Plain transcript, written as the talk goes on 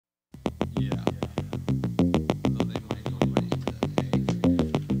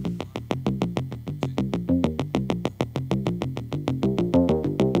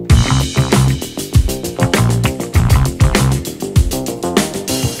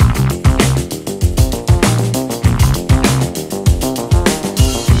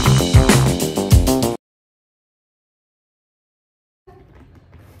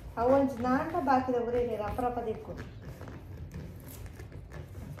ಹಾಕಿದ ಬರೀ ರಪ್ಪ ದಿಕ್ಕು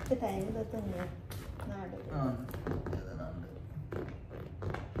ಟೈಮ್ ಗೊತ್ತುಂಟು ನಾಡು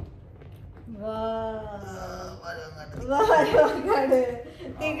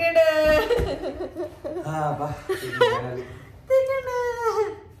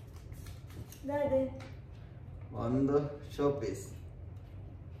ಒಂದು ಶೋ ಪೀಸ್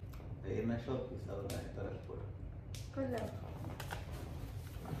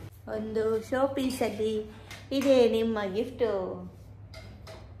ಒಂದು ಶೋ ಪೀಸಲ್ಲಿ ಇದೆ ನಿಮ್ಮ ಗಿಫ್ಟು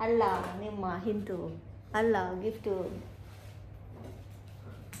ಅಲ್ಲ ನಿಮ್ಮ ಹಿಂಟು ಅಲ್ಲ ಗಿಫ್ಟು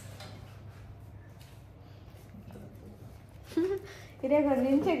ಇದೇ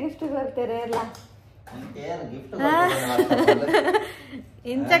ನಿಂಚೆ ಗಿಫ್ಟ್ ಕೊಡ್ತಾರೆ ಅಲ್ಲ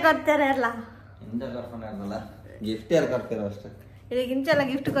ಇಂಚೆ ಕೊಡ್ತಾರೆ ಅಲ್ಲ ಗಿಫ್ಟ್ ಯಾರು ಕೊಡ್ತೀರ ಅಷ್ಟೇ ಇದಕ್ಕೆ ಇಂಚೆಲ್ಲ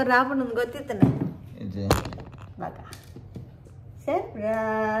ಗಿಫ್ಟ್ ಕೊಡ್ರೆ ಆಪ ನಮ್ಗೆ ಗೊತ್ತಿತ್ತಾನೆ ಬಾಗ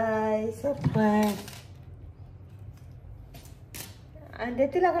ಸರ್ಪ್ರೈಸ್ ಸರ್ಪ್ರೈಸ್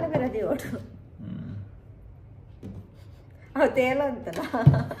ಅಂತೆತ್ತಿಲ್ಲ ಕಡೆ ಬೇರೆ ಓಟು ಅವು ತೇಲ ಅಂತಲ್ಲ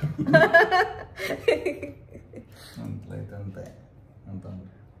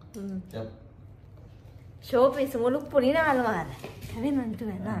ಶೋ ಪೀಸ್ ಮುಳುಪ್ಪು ನೀನ ಅಲ್ವಾರ ಅವೇನುಂಟು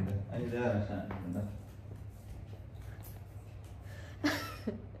ಎಲ್ಲ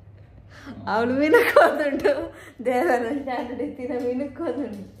ಅವಳು ಮಿನುಕೋದುಂಟು ದೇವರ ಸ್ಟ್ಯಾಂಡರ್ಡ್ ಇತ್ತಿನ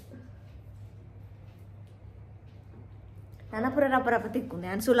ಮಿನುಕೋದುಂಟು ನನ್ನ ಪುರ ರಪ್ಪ ತಿಕ್ಕು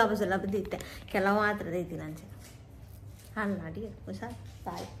ನಾನು ಸುಲಭ ದಿತ್ತೆ ಕೆಲವು ಮಾತ್ರ ದೈತಿಲ್ಲ ಅಂಚೆ ಅಲ್ಲ ಅಡಿ ಹೊಸ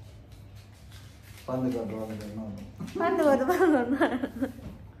ತಾಯಿ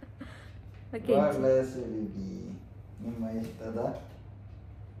ನಿಮ್ಮ ಇಷ್ಟದ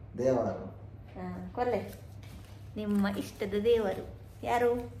ದೇವರು ಕೊಲ್ಲೆ ನಿಮ್ಮ ಇಷ್ಟದ ದೇವರು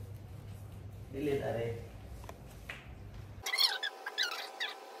ಯಾರು ಇಲ್ಲಿದ್ದಾರೆ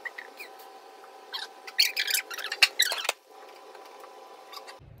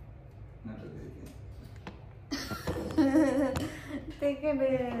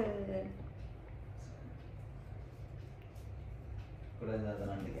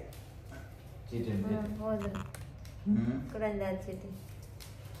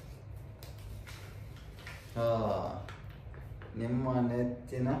ನಿಮ್ಮ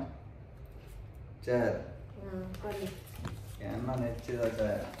ನೆಚ್ಚಿನ ಚೇರ್ ಎನ್ನ ನೆಚ್ಚಿದ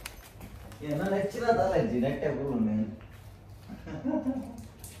ಚೇರ್ ಎನ್ನ ನೆಚ್ಚಿನದಲ್ಲ ನೆಟ್ಟೆ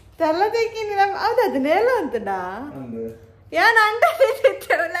తెల్ల తెక్కింది అవుతుంది అది నేల అంటున్నా ఏమన్నా అంటే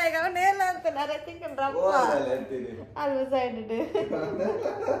నేల అంటున్నారా చికెన్ రప్ప అది సైడ్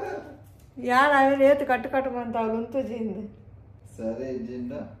ಯಾರು ಅವನು ಏತು ಕಟ್ಟು ಅಂತ ಅವಳು ಉಂಟು ಜಿಂದು ಸರಿ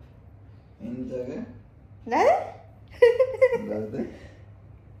ಜಿಂದ ಇಂತಾಗೆ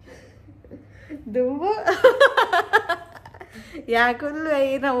ದುಂಬು ಯಾಕುಲ್ಲು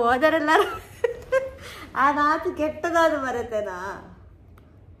ನಾವು ಹೋದರೆಲ್ಲ ಆ ನಾತು ಕೆಟ್ಟದಾದ ಬರುತ್ತೇನಾ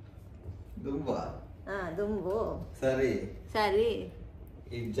ದುಂಬ ದುಂಬು ಸರಿ ಸರಿ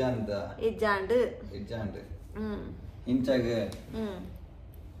ಇಜ್ಜಾಂಡು ಇಂಚಾಗೆ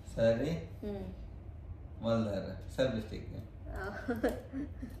ಸರಿ ಮಲ್ದಾರ ಸೆಲ್ಫಿ ಸ್ಟಿಕ್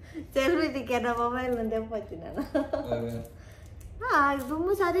ನನ್ನ ಮೊಬೈಲ್ ನಂದು ಎಪ್ಪತ್ತಿ ನಾನು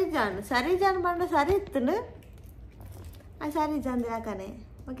ದುಂಬು ಸರಿ ಜಾನ್ ಬಂಡ ಸರಿ ಇತ್ತು ಆ ಸರಿ ಜಾನ್ ಯಾಕನೆ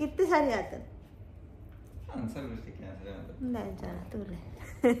ಕಿತ್ತು ಸರಿ ಆತ ಸೆಲ್ಫಿ ಸ್ಟಿಕ್ ಜಾನ ತೂಲೆ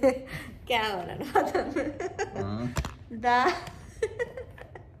क्या हो रहा दा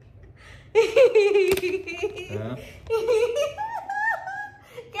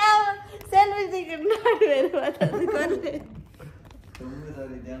क्या सेल्फी दिखन नाट मेरे बता कौन है तुम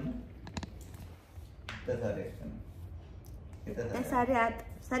सारी जान सारे आत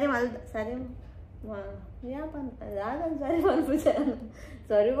सारे मल सारे या पण रागन सारे मल पूछा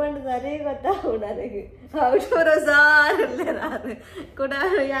सॉरी पण सारे ಗೊತ್ತಾ ಉಡಾರಿಗೆ ಔಷಧ ಸಾರಲ್ಲ ನಾನು ಕೂಡ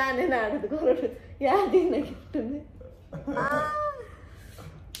ಯಾನೆ ನಾಡದು ಕೊರಡು ಯಾದಿನ ಗಿಫ್ಟ್ನೆ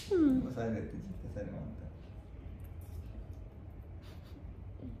ಸರಿ ಸರಿ ಅಂತ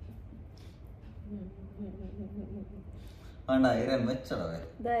ಅಣ್ಣ ಇರನ್ ಮೆಚ್ಚಳವೆ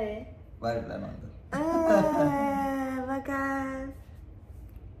ದಯೆ ಬಾರಿ ಪ್ಲಾನ್ ಅಂತ ಬಕಾ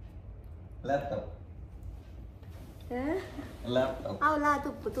ಲ್ಯಾಪ್ಟಾಪ್ ಲ್ಯಾಪ್ಟಾಪ್ ಅವला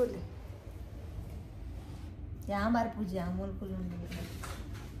ತುಪ್ಪು ತುlle ಯಾ ಬಾರ್ ಪೂಜೆ ಅಮೂಲ್ ಕುಲ್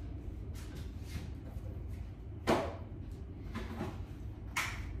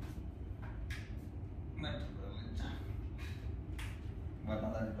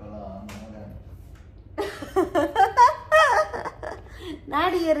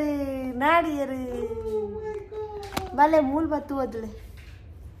ನಾಡಿಯರು ಬಲೆ ಮೂಲ್ ಬತ್ತು ಓದ್ಲೆ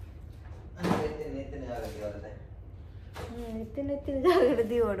ಎತ್ತಿನ ಜಾಗ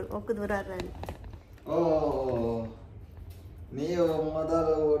ದೀವಡು ಒಕ್ಕ ದೂರ ಓ ನೀವು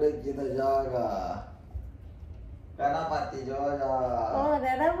ಮೊದಲು ಹುಡುಕಿದ ಜಾಗ ಗಣಪತಿ ಜೋಗ.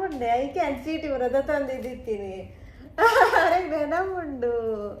 ನೆನಪುಂಡೆ ಐಕೆ ಚೀಟಿ ಬರೋದ ತಂದಿದ್ದೀನಿ ನೆನಪುಂಡು.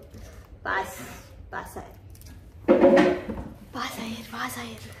 ಪಾಸ್ ಪಾಸ್ ಪಾಸ್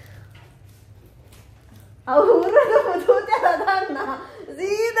ಆಯ್ರು ಅವ್ರದ್ದು ತೂತನ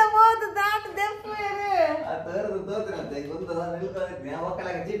ಸೀದಾ ಹೋದ ದಾಟ ದೆಪ್ಪು ಅದರದು ತೋತಿರಂತೆ ಗುಂತದ ನಿಲ್ಕೊಂಡಿದ್ದೆ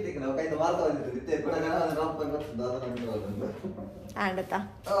ಮಕ್ಕಳಿಗೆ ಚೀಟಿ ನಾವು ಕೈದು ಮಾರ್ತಾ ಬಂದಿದ್ದೆ ಕೂಡ ಗಣಪತಿ ರೊಪ್ಪ ಗೊತ್ತದ ಅದನ್ನು ಆಡತಾ.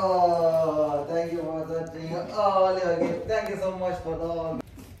 Thank you for watching all your gift. Thank you so much for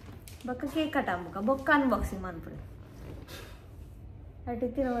ಬೊಕ್ಕ ಕೇಕ್ ಕಟ್ ಆಗ್ಬೇಕ ಬೊಕ್ಕ ಅನ್ಬಾಕ್ಸಿಂಗ್ ಮಾಡ್ಬಿಡಿ ಅಟ್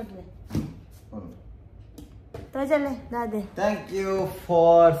ಇತ್ತಿನ ಮೊದಲೇ ತೋಜಲ್ಲೆ ದಾದೆ. Thank you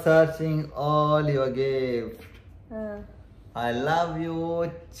for searching all your gifts. I love you,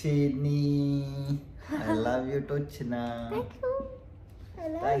 Chini. I love you too, China.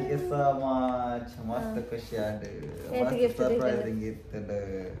 Thank you so much. Mast ಖುಷಿ ಆಡು. ಮಸ್ತ್ surprising ಇತ್ತು.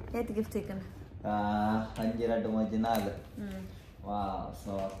 ಏತ್ gift ಸಿಕ್ಕನ? ಅಂಜಿರಡು ಮಜಿನಾಲ್. Wow,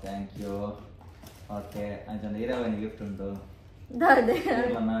 so thank you. Okay, Anjana ಇರವನಿ gift ಉಂಟು. ದಾದೆ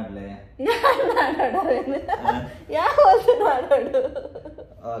ನಾಡ್ಲೆ ಯಾವಡು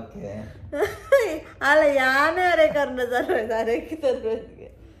okay ಅಲ್ಲ ಯಾನೇ ಅರೆ ಕರ್ನ ಸರ್ವೈಸ್ ಅರೆಕ್ಕೆ ಸರ್ವೈಸ್ಗೆ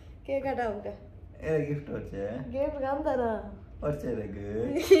cake ಕಟಾವುಗ ಏ gift వచ్చే gift Kantara వచ్చేರಗೆ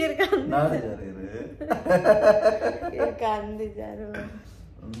kheer ಕಾಂತ ನಾಳೆ ಜಾರಿರು ಕೇಕ್ ಕಾಂದಿ ಜಾರು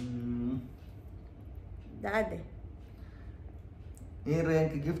ದಾದೆ ಈರು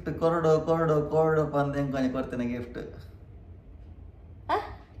ಎಂಕ ಗಿಫ್ಟ್ ಕೊರಡು ಪಂದ ಎಂಕ ಕೊಡ್ತೇನೆ ಗಿಫ್ಟ್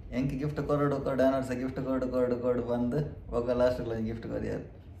ಎಂಕ ಗಿಫ್ಟ್ ಕೊರಡು ಅನರ್ಸ ಗಿಫ್ಟ್ ಕೊರಡು ಬಂದು ಹೋಗ ಲಾಸ್ಟ್ ಗಿಫ್ಟ್ ಕೊರಿಯರು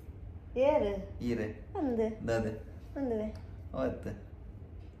ಏರು ಈರೆ ಅಂದೆ ದಾದೆ ಅಂದೆ ಅವತ್ತು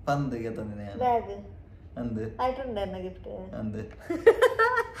ಪಂದಿಗೆ ತಂದಿನಿ ಬ್ಯಾಗ್ ಅಂದು ಆಯ್ತುಂಡ ಗಿಫ್ಟ್ ಅಂದು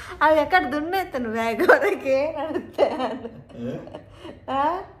ಅವು ಎಕ್ಕಡ ದುಣ್ಣೆ ಎತ್ತನು ಬ್ಯಾಗ್ ಹೊರಗೆ ನಡುತ್ತೆ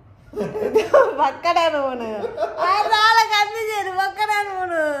పక్కడాను పోను వాళ్ళకి అన్ని చేయను పక్కడాను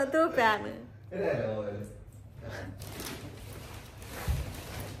పోను తూపాను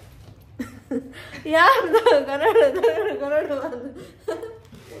యారు కొనడు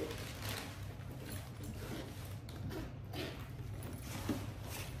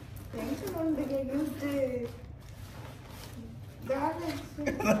టెన్షన్ ఉంది గిఫ్ట్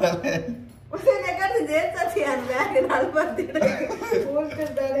ఎక్కడ చేస్తా అని బ్యాగ్ నలపడి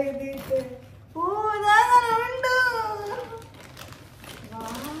ఊరుకుంటాడు తీస్తే ఉండు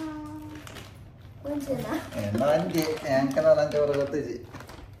కొంచెనా ఎంకల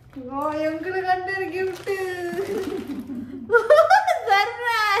కంటే గిఫ్ట్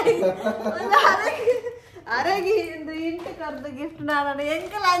ಸರ್ಪ್ರೈಸ್ ಅರಗಿ ಇಂటి ಕರ್ದ ಗಿಫ್ಟ್ ನಾಡ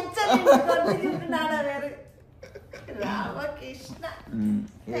ಎಂಕಲ ಅಂಚಲಿ ಕರ್ದ ಗಿಫ್ಟ್ ನಾಡ ಬೇರೆ ರಾಮಕೃಷ್ಣ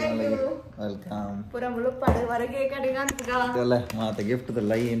ವೆಲ್ಕಮ್ ಪೂರ ಮುಳುಪಾಡು ಹೊರಗೆ ಕಡೆಗೆ ಅಂತಲ್ಲ ಮಾತ ಗಿಫ್ಟ್ ದ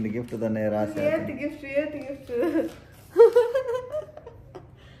ಲೈ ಇಂದ ಗಿಫ್ಟ್ ದನೆ ರಾಸೆ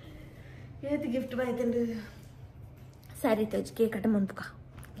ಏತ್ ಗಿಫ್ಟ್ ಬೈತಂದು ಸರಿ Toj cake cut ಮಂಪಕ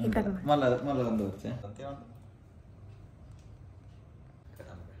cake cut ಮಲ್ಲ ಒಂದು వచ్చే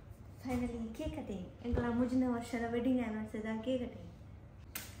ಫೈನಲಿ ಕೇಕ್ ಕಟಿಂಗ್ ಎಂಕಲ ಮುಂಜಿನ ವರ್ಷದ ವೆಡ್ಡಿಂಗ್ ಆನಿವರ್ಸರಿ ಕೇಕ್ ಕಟಿಂಗ್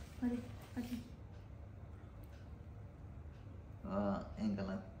ಅರೆ ಅರೆ ಎಂಕಲ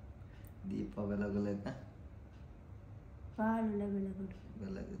ದೀಪ ಬೆಳಗಲೇಕ ಬಾಳುಳ್ಳೆ ಬೆಳಗುಡು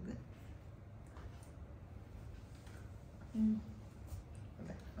ಬೆಳಗಿದೆ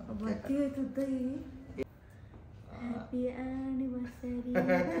ಬತ್ತಿ ಹೋಯ್ತುದ್ದೈ happy anniversary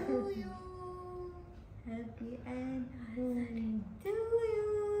to you happy anniversary to you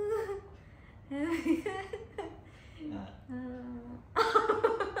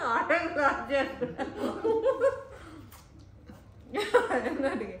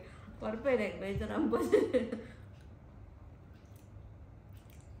ಹೊರಪೇನೆ ಬೇಜಾರು ಅಂಬೋದು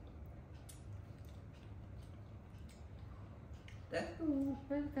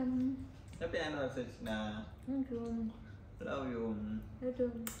welcome happy anniversary Krishna love you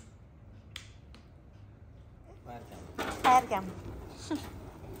fire camp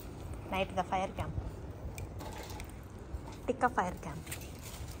ನೈಟ್ದ fire camp tikka fire camp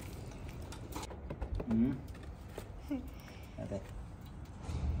ಅದೇ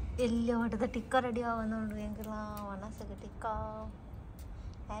ಎಲ್ಲಿ ಹೊಡೆದ ಟಿಕ್ಕ ರೆಡಿ ಆವ ನೋಡು ಹೆಂಗಿಲ್ಲ ಒಣಸಗ ಟಿಕ್ಕ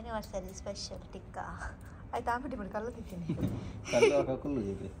ಆ್ಯನಿವರ್ಸರಿ ಸ್ಪೆಷಲ್ ಟಿಕ್ಕ ಆಯ್ತು ಆಂಬಿಟಿ ಬಿಡಿ ಕಲ್ಲು ತಿಂತೀನಿ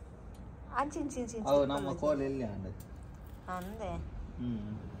ಕುಲ್ಲುಗಿದೆ ಅಂಚಿಂಚಿಂಚಿ ಅವು ನಮ್ಮ ಕೋಲ್ ಎಲ್ಲಿ ಅಂದೆ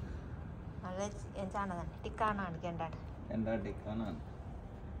ಅದೇ ಎಂಚಾಣದಾನೆ ಟಿಕ್ಕ ಅಣ್ಣ ಅಡ್ಗೆಂಡಾಡ ಎಂಡಾ ಟಿಕ್ಕ ನಾನು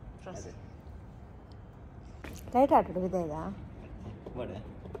ಲೈಟ್ ಆಟಾಡು ವಿಧ ಇದಾ ಬಡೆ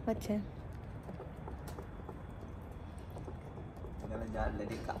వచ్చే Karena jalan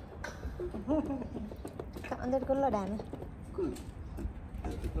dari kak. Kak, untuk kulo dan. Cool.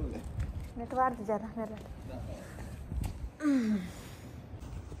 Cool ya. Itu warna jarang nggak.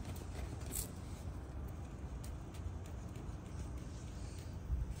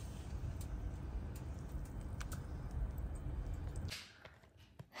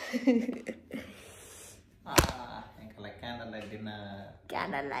 Yang kalau candlelight dinner.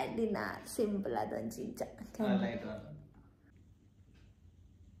 Candlelight dinner, simple dan cincang. Candlelight one.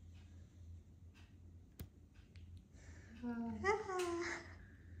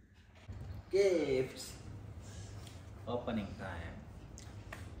 Gifts. Opening time.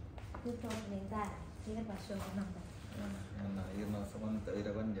 Itu opening time. Ini pas show nonton. Nah, semua tak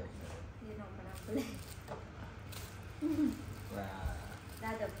ada banjir. Ini nonton apa lagi? Wah.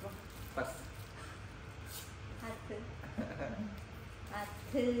 Dada bro. Pas. Hati. Pas.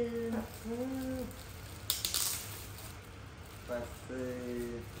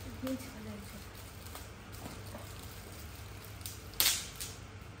 Ini coba lagi.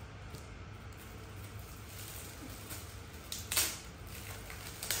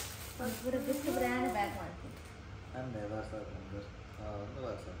 Pas berapa sebenarnya bag mati. Anda WhatsApp number. Oh, no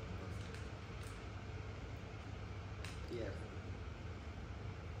WhatsApp number. Yes.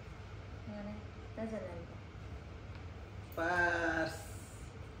 Mana? Tazar lagi. Pas.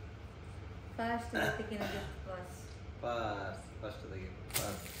 First, kita kena gift pas. Pas. First lagi.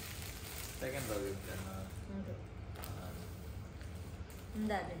 Pas. Second lagi kan. Untuk.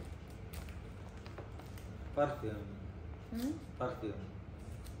 Enggak deh. Perfume. Perfume.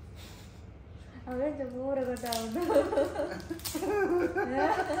 Awalnya cemburu kau tahu.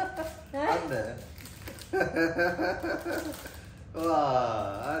 Ada.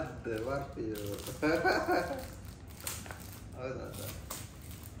 Wah, ada perfume. Oh, ada.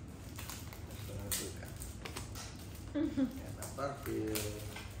 Enak perfume.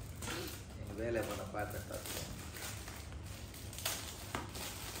 Yang beli apa pada perfume.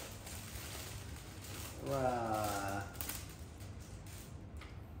 Wah.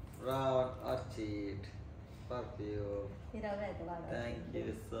 Round orchid perfume. Tidak ada tu baru. Thank you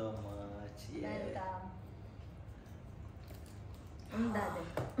so much. Yeah. Welcome. Enggak deh.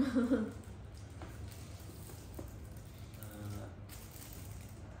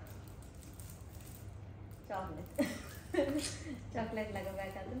 Chocolate. Chocolate लगा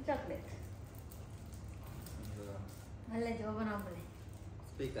बैठा तुम chocolate. हल्ले जो बना बोले.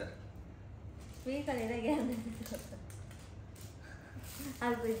 Speaker. Speaker इधर गया नहीं.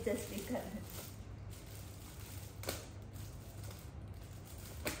 I'll put the speaker.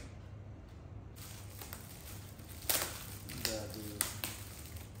 Jadi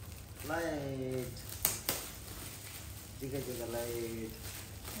light. Juga light.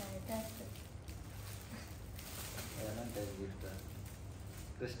 That's it. Ya nanti gift.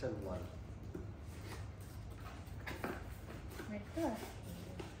 Crystal ball. Betul.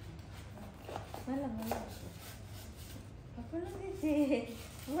 Malam. Apa lagi sih?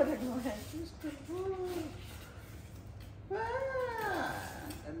 Waduh, Wah,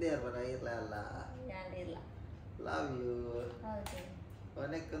 dia berakhir lala. Ya lila. Love you. Okay.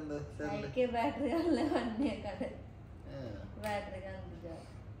 Onek kundu sel. Aike battery alle vanne kada. Battery gandu ja.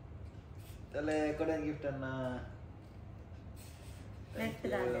 Tale kodan gift anna. Net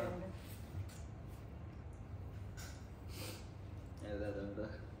dale. Ada dandu.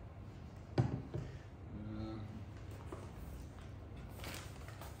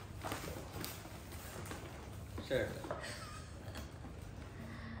 Shirt.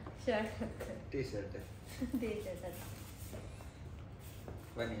 T-shirt. T-shirt.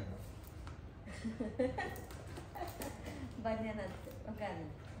 Banian. Banian ante. Okay.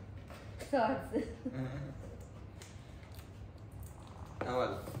 Shorts.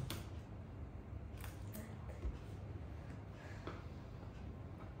 Towel.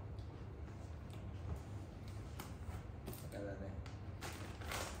 Ada deh.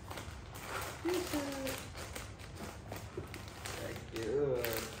 Thank you.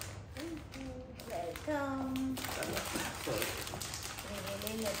 Welcome. So,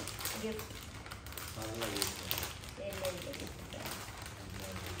 Lele gift. mana lagi? Lele gift.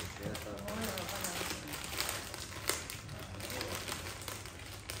 Biasa. Oh, apa namanya?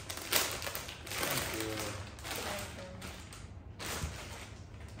 Thank you. Welcome.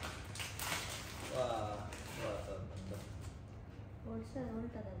 Wah, tentu. Ulta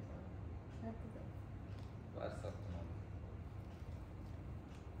dan satu. WhatsApp.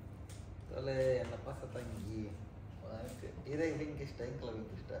 Tole, apa tinggi? Wah, ini link iಷ್ಟ, kalau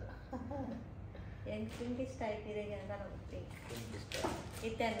link iಷ್ಟ. Yang tinggi style kira yang kan pink. Link iಷ್ಟ.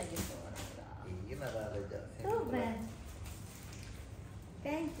 Itu yang lagi tuh orang. Ini ada aja. Tuh, Ben.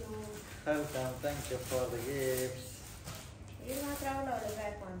 Thank you. Welcome, thank you for the gifts. ಇದು ಮಾತ್ರ ಅವಳು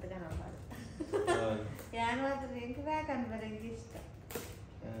ಬೇಕು ಅಂತ ಕನಬಾರ್ದು. ಯಾರು ಮಾತ್ರ ನಿಂಗೆ ಬೇಕಂತ ಬರೋಂಗೆ ಇಷ್ಟ.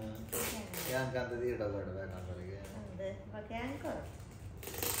 ಯಾಕಂತದ್ದು ಇಡಬೇಡ ಬೇಕಂತವರಿಗೆ. ಅದೇ ಬಾಕಿ ಹ್ಯಾಂಕೋ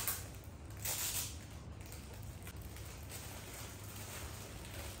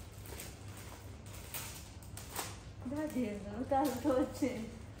వచ్చి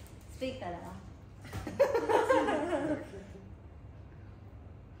స్పీకరా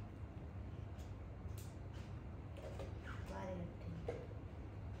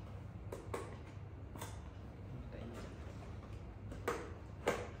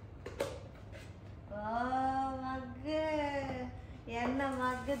మగ్గు ఎన్న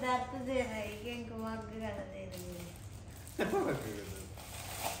మగ్గు దర్తదేరా ఇంకెంక మగ్గు కలదేరు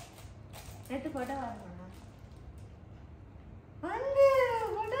ఎట్టు ఫోటో వాడమా ಅಂದೆ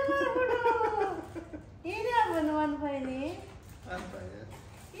ಫೋಟೋ ಏನೇ ಬಂದು ಒಂದು ಫೈನಿ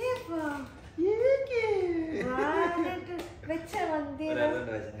ಏಪ್ಪ ಏಕೆ ಬೆಚ್ಚ ಒಂದಿರ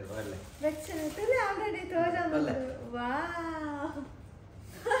ಬೆಚ್ಚ ತುಲೆ ಆಲ್ರೆಡಿ ತೋಜಂದು ವಾವ್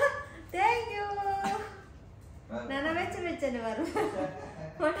ಥ್ಯಾಂಕ್ ಯು ನನ್ನ ಬೆಚ್ಚ ಬೆಚ್ಚನೆ ಬರು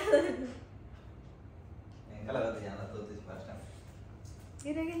ಫೋಟೋ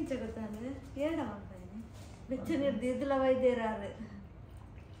ಇರಗಿಂಚ ಗೊತ್ತಾನೆ ಏಡ ಮಾಡ್ತಾನೆ ಬೆಚ್ಚ ನಿರ್ದಿದ್ಲ ವೈದ್ಯರಾರೆ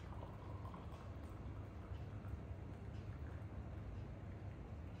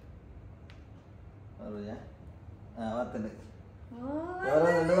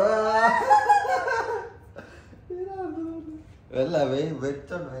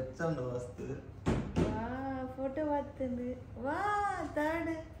ಫೋಟೋ ಬರ್ತಂದು ವಾ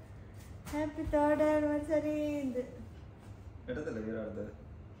ಥರ್ಡ್ ಹ್ಯಾಪಿ ಥರ್ಡ್ ಆನಿವರ್ಸರಿ ಇಂದು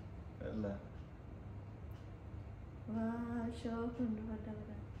ಎಲ್ಲ ವಾ ಶೋಕ್ ಉಂಟು ಫೋಟೋ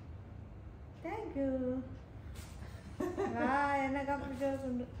ಥ್ಯಾಂಕ್ ಯು ವಾ ಎನ್ನ ಕಪ್ಪು ಶೋಕ್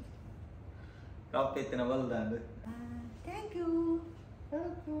ಉಂಟು ಕಪ್ ಎತ್ತಿನ ಬಲ್ದಾಂಡು thank you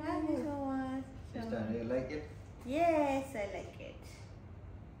thank you so much You like it? Yes, I like it.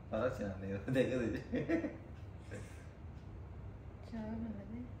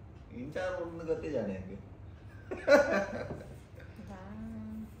 इंचार करते जाने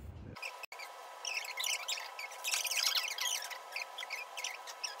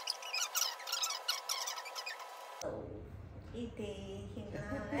इथे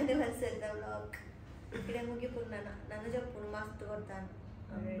anniversary vlog इकडे मुगिपूर्ण ನಾನು ಜಪ್ಪು ಮಸ್ತ್ ಕೊಡ್ತಾನೆ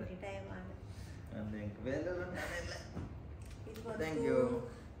ಆಲ್ರೆಡಿ ಟೈಮ್ ಆಗಿದೆ ಥ್ಯಾಂಕ್ ಯು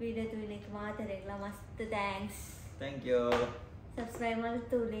ವಿಡಿಯೋ ತುಳಿಲಿಕ್ಕೆ ಮಾತಾಡಲ್ಲ ಮಸ್ತ್ ಥ್ಯಾಂಕ್ಸ್ ಥ್ಯಾಂಕ್ ಯು ಸಬ್ಸ್ಕ್ರೈಬ್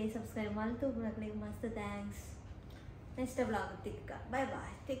ಮಾಡ್ತು ನನಗೆ ಮಸ್ತ್ thanks next blog ತಿಕ್ಕ bye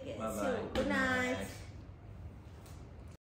bye take care good night